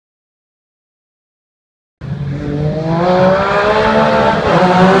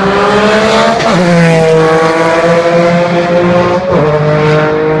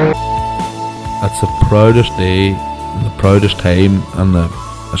proudest day, and the proudest time in the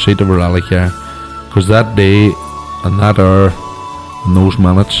seat of a rally car, because that day and that hour and those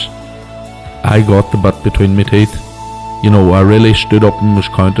minutes, I got the bit between my teeth. You know, I really stood up and was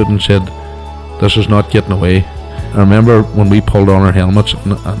counted and said, this is not getting away. I remember when we pulled on our helmets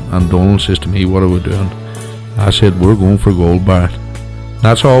and Donald says to me, what are we doing? I said, we're going for gold, Barrett.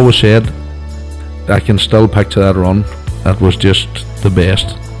 That's all was said. I can still picture that run. That was just the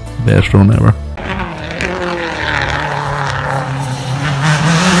best run ever.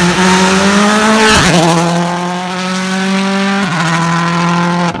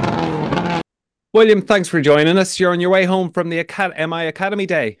 William, thanks for joining us. You're on your way home from the MI Academy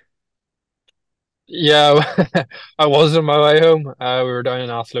Day. Yeah, I was on my way home. We were down in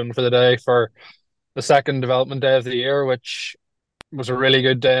Athlone for the day for the second development day of the year, which was a really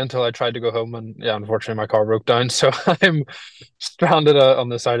good day until I tried to go home, and yeah, unfortunately my car broke down, so I'm stranded on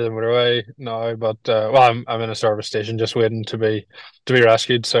the side of the motorway now. But well, I'm in a service station just waiting to be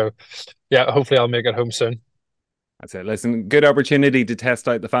rescued. So yeah, hopefully I'll make it home soon. That's it. Listen, good opportunity to test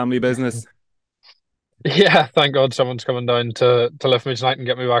out the family business. Yeah, thank God someone's coming down to lift me tonight and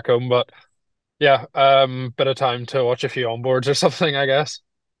get me back home. But yeah, bit of time to watch a few onboards or something, I guess.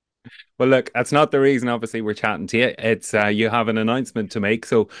 Well, look, that's not the reason, obviously, we're chatting to you. It's you have an announcement to make.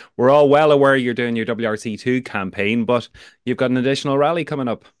 So we're all well aware you're doing your WRC2 campaign, but you've got an additional rally coming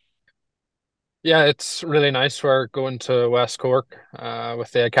up. Yeah, it's really nice. We're going to West Cork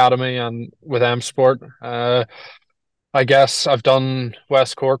with the academy and with M Sport. I guess I've done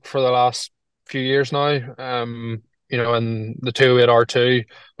West Cork for the last few years now. You know, in the 208 R2,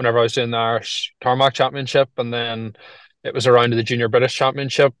 whenever I was doing the Irish Tarmac Championship, and then it was around to the Junior British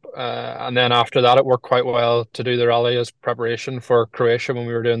Championship. And then after that, it worked quite well to do the rally as preparation for Croatia when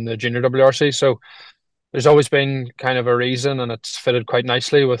we were doing the Junior WRC. So there's always been kind of a reason, and it's fitted quite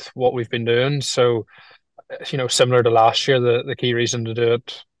nicely with what we've been doing. So, you know, similar to last year, the key reason to do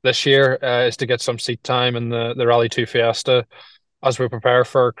it this year is to get some seat time in the Rally 2 Fiesta as we prepare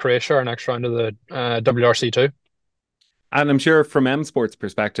for Croatia, our next round of the WRC2. And I'm sure from M Sports'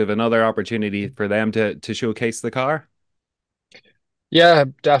 perspective, another opportunity for them to showcase the car. Yeah,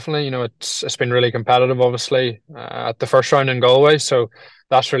 definitely. You know, it's been really competitive, obviously, at the first round in Galway. So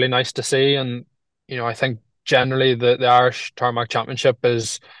that's really nice to see. And, you know, I think generally the Irish Tarmac Championship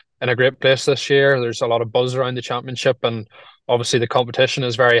is in a great place this year. There's a lot of buzz around the championship, and obviously the competition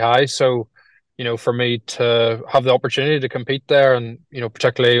is very high. So, you know, for me to have the opportunity to compete there, and, you know,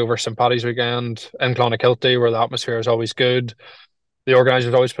 particularly over St. Paddy's weekend in Clonakilty, where the atmosphere is always good, the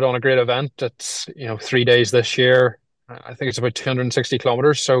organisers always put on a great event. It's, you know, 3 days this year. I think it's about 260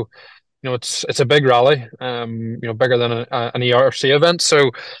 kilometers. So, you know, it's a big rally, you know, bigger than an ERC event. So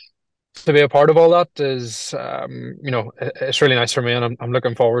to be a part of all that is, you know, it's really nice for me, and I'm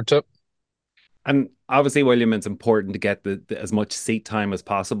looking forward to it. And obviously, William, it's important to get as much seat time as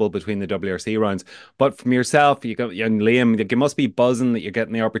possible between the WRC rounds. But from yourself, and Liam, you must be buzzing that you're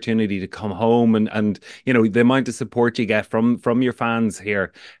getting the opportunity to come home, and you know the amount of support you get from your fans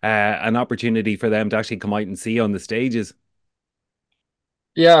here, an opportunity for them to actually come out and see you on the stages.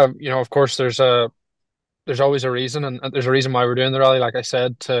 Yeah, you know, of course, there's always a reason, and there's a reason why we're doing the rally. Like I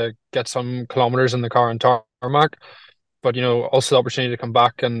said, to get some kilometers in the car and tarmac, but you know, also the opportunity to come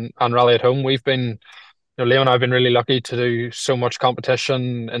back and rally at home. We've been, you know, Liam and I have been really lucky to do so much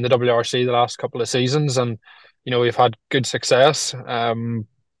competition in the WRC the last couple of seasons, and you know, we've had good success.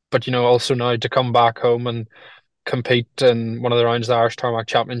 But you know, also now to come back home and compete in one of the rounds of the Irish Tarmac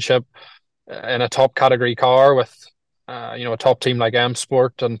Championship in a top category car with, you know, a top team like M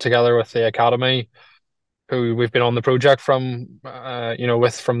Sport, and together with the academy, who we've been on the project from, you know,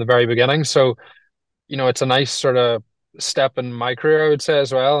 with from the very beginning. So, you know, it's a nice sort of step in my career, I would say,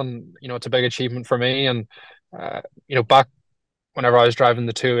 as well. And, you know, it's a big achievement for me. And, you know, back whenever I was driving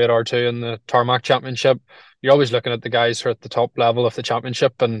the 208 R2 in the Tarmac Championship, you're always looking at the guys who are at the top level of the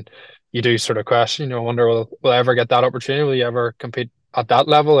championship, and you do sort of question, you know, wonder, will I ever get that opportunity? Will you ever compete at that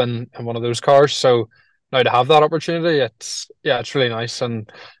level in one of those cars? So now to have that opportunity, it's really nice, and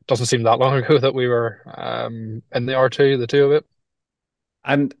it doesn't seem that long ago that we were in the R2, the two of it.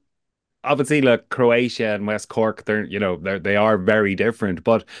 And obviously, look, Croatia and West Cork, they are very different,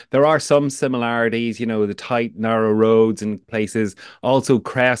 but there are some similarities, you know, the tight, narrow roads in places, also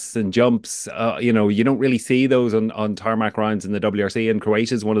crests and jumps. You know, you don't really see those on tarmac rounds in the WRC, and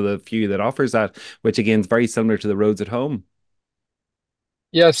Croatia is one of the few that offers that, which again is very similar to the roads at home.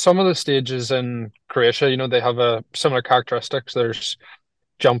 Yeah, some of the stages in Croatia, you know, they have a similar characteristics. There's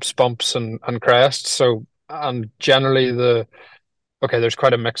jumps, bumps, and crests. So, and generally there's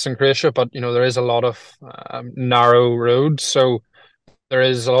quite a mix in Croatia, but you know, there is a lot of narrow roads. So there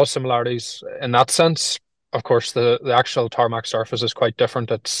is a lot of similarities in that sense. Of course, the actual tarmac surface is quite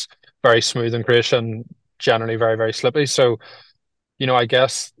different. It's very smooth in Croatia and generally very, very slippy. So, I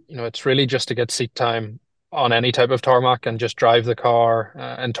guess, it's really just to get seat time on any type of tarmac and just drive the car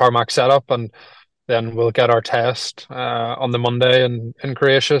in tarmac setup. And then we'll get our test on the Monday in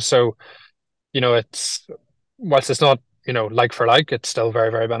Croatia. So, it's whilst it's not, like for like, it's still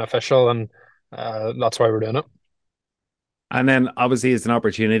very, very beneficial. And that's why we're doing it. And then obviously it's an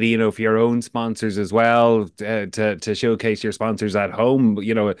opportunity, for your own sponsors as well, to showcase your sponsors at home.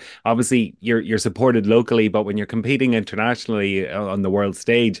 Obviously you're supported locally, but when you're competing internationally on the world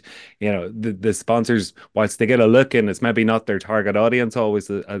stage, the sponsors, whilst they get a look in, it's maybe not their target audience always,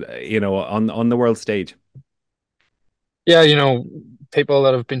 on the world stage. Yeah, people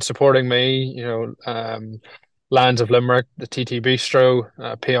that have been supporting me, Lions of Limerick, the TT Bistro,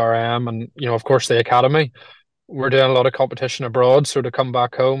 PRM, and of course the Academy. We're doing a lot of competition abroad, so to come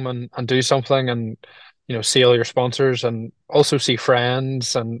back home and do something and see all your sponsors and also see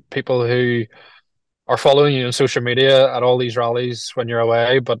friends and people who are following you on social media at all these rallies when you're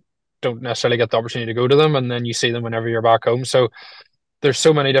away, but don't necessarily get the opportunity to go to them, and then you see them whenever you're back home. So there's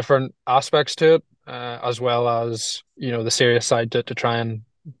so many different aspects to it, as well as the serious side to try and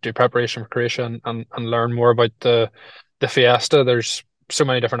do preparation for Croatia and learn more about the Fiesta. There's so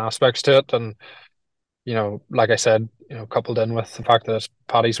many different aspects to it, and like I said, coupled in with the fact that it's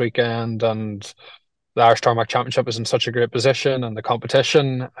Paddy's weekend and the Irish Tarmac Championship is in such a great position and the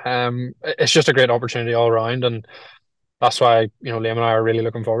competition, it's just a great opportunity all around, and that's why Liam and I are really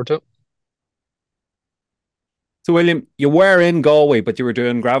looking forward to it. So, William, you were in Galway, but you were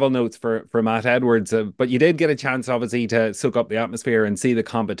doing gravel notes for Matt Edwards. But you did get a chance, obviously, to soak up the atmosphere and see the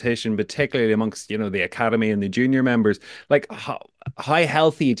competition, particularly amongst, the academy and the junior members. Like, how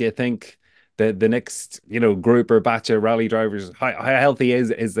healthy do you think the next, group or batch of rally drivers, how healthy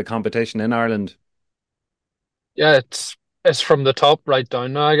is the competition in Ireland? Yeah, it's from the top right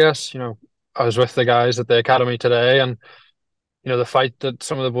down now, I guess. I was with the guys at the academy today, and the fight that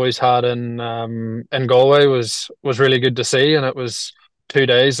some of the boys had in Galway was really good to see, and it was 2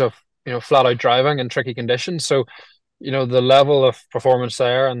 days of flat out driving in tricky conditions. So the level of performance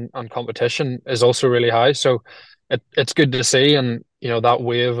there and competition is also really high. So it's good to see, and that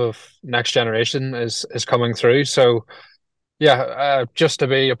wave of next generation is coming through. So yeah, just to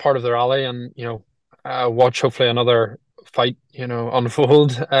be a part of the rally and watch hopefully another fight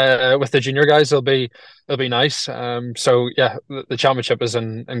unfold with the junior guys, it'll be nice. So yeah, the championship is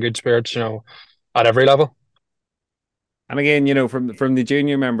in good spirits, at every level. And again, from the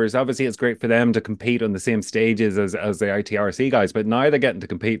junior members, obviously it's great for them to compete on the same stages as the ITRC guys, but now they're getting to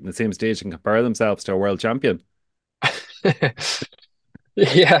compete on the same stage and compare themselves to a world champion.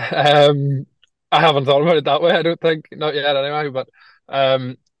 Yeah, I haven't thought about it that way. I don't think, not yet anyway. But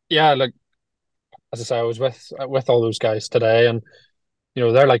yeah, like as I say, I was with all those guys today, and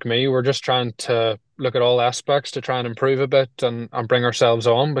they're like me. We're just trying to look at all aspects to try and improve a bit and bring ourselves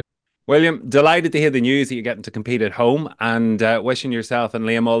on. But William, delighted to hear the news that you're getting to compete at home, and wishing yourself and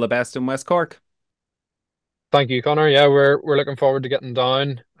Liam all the best in West Cork. thank you, Connor. Yeah, we're looking forward to getting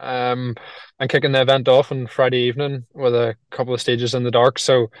down and kicking the event off on Friday evening with a couple of stages in the dark.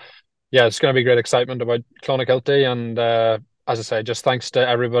 So yeah, it's going to be great excitement about Clonakilty, and as I say, just thanks to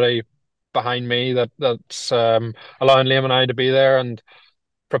everybody behind me that's allowing Liam and I to be there and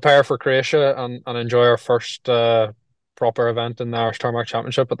prepare for Croatia and enjoy our first proper event in the Irish Tarmac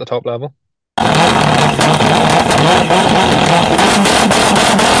Championship at the top level.